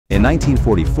In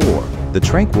 1944, the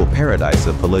tranquil paradise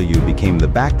of Peleliu became the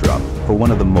backdrop for one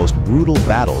of the most brutal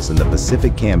battles in the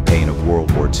Pacific campaign of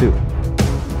World War II.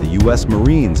 The U.S.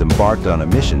 Marines embarked on a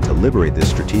mission to liberate this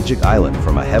strategic island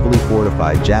from a heavily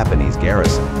fortified Japanese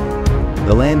garrison.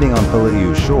 The landing on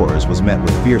Peleliu's shores was met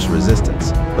with fierce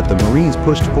resistance, but the Marines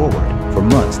pushed forward. For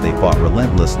months, they fought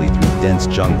relentlessly through dense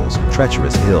jungles,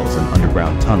 treacherous hills, and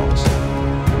underground tunnels.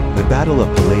 The Battle of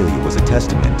Peleliu was a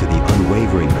testament to the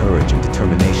unwavering courage and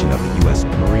determination of the U.S.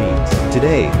 Marines.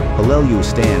 Today, Peleliu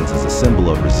stands as a symbol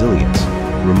of resilience,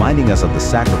 reminding us of the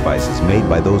sacrifices made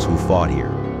by those who fought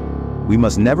here. We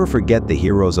must never forget the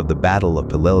heroes of the Battle of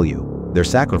Peleliu. Their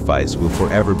sacrifice will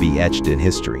forever be etched in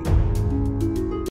history.